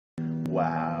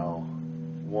Wow.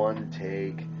 One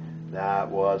take. That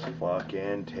was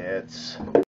fucking tits.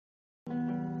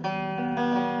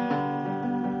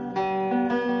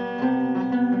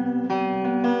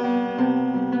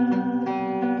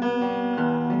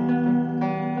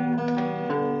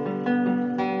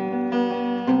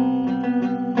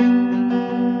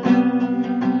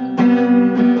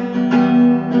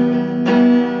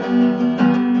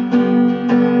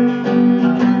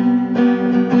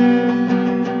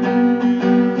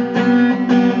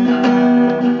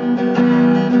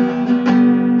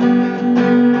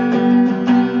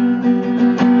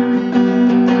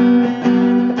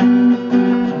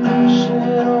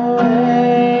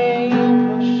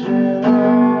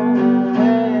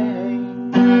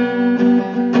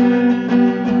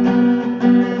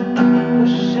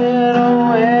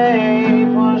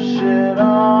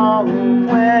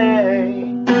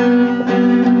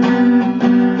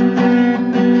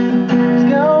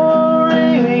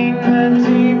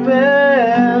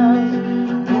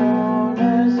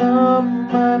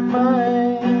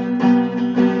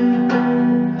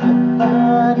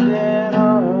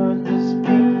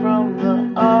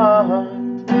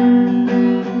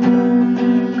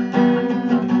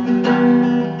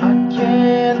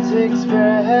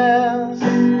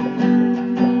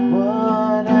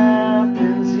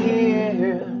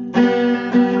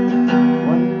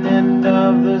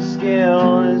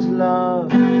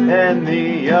 And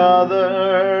the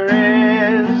other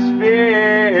is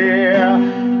fear.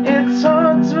 It's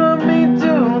hard for me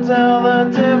to tell the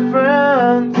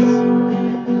difference.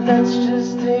 Let's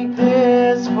just take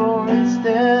this for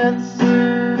instance.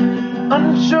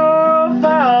 Unsure of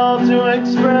how to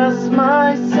express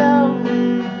myself,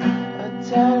 a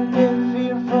tad bit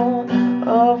fearful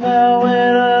of how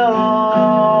it'll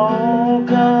all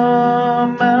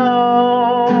come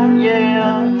out, yeah.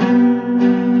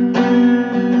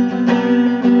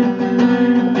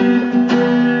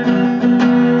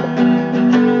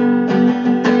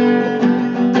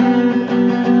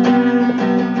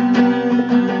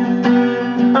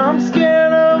 I'm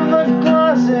scared of the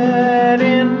closet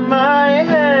in my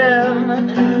head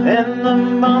and the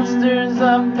monsters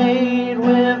I've made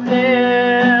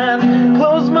within.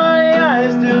 Close my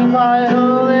eyes to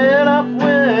pile it up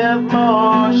with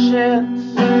more shit,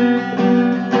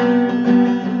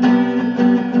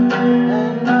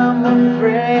 and I'm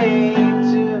afraid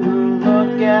to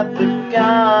look at the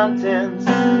contents,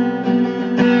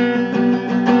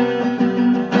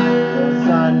 'cause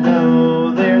I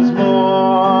know there's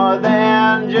more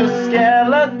than just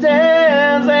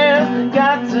skeletons. There's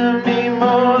got to be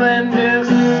more than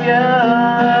just skeletons.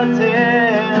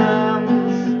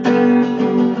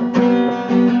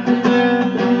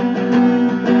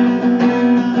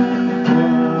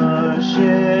 Push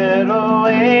it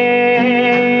away,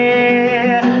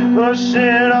 push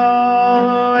it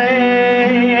all away.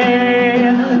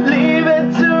 Leave it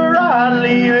to rot,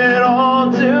 leave it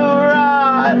all to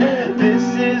rot. This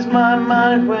is my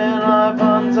mind when I've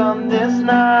undone this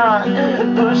knot.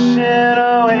 Push it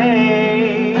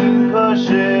away, push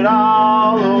it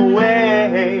all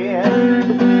away.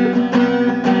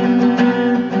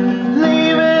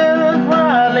 Leave it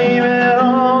rot, leave it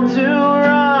all to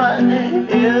rot.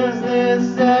 Is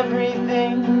this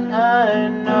everything? I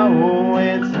know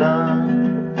it's not.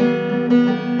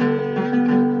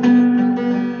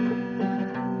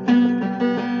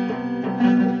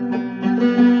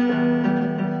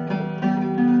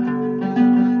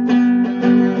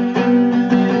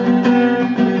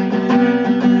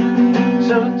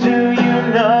 So do you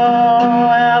know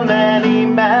how many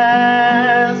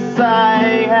masks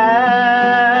I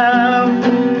have?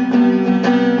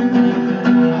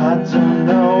 I don't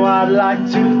know, I'd like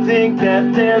to think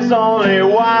that there's only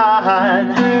one.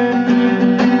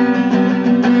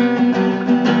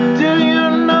 Do you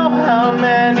know how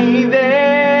many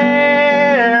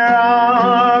there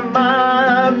are,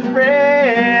 my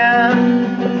friend?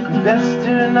 Best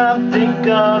to not think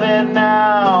of it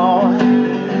now.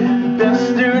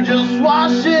 Best to just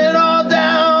wash it all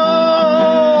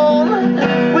down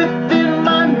within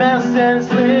my mess and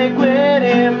liquid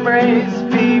embrace.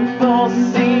 People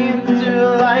seem to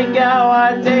like how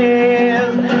I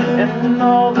taste, and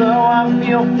although I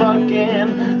feel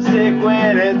fucking sick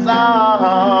when it's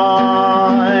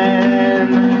on,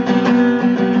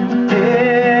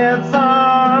 it's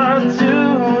hard to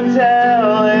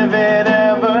tell if it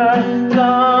ever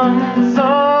comes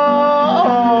on.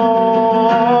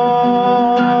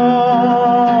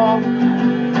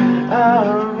 I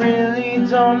really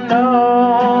don't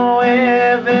know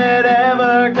if it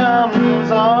ever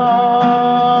comes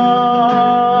on,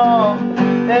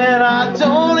 and I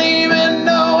don't even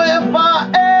know if I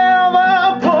ever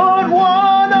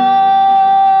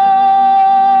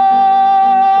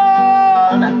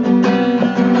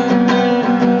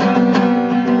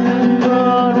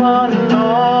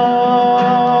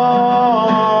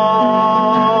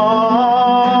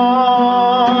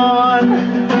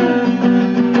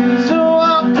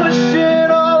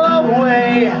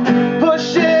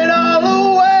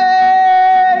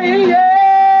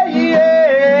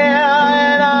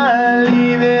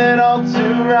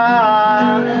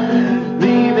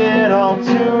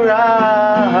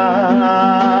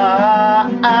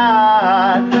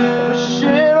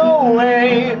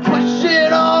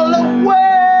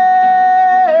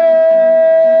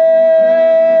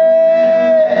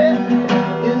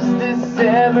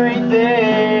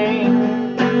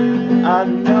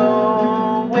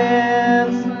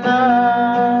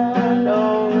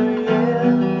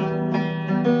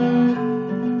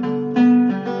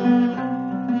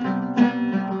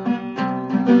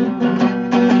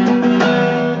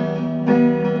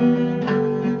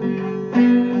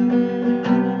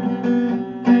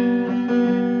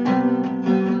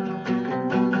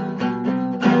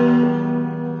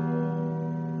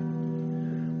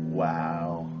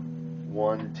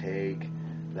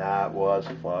That was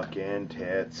fucking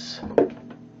tits.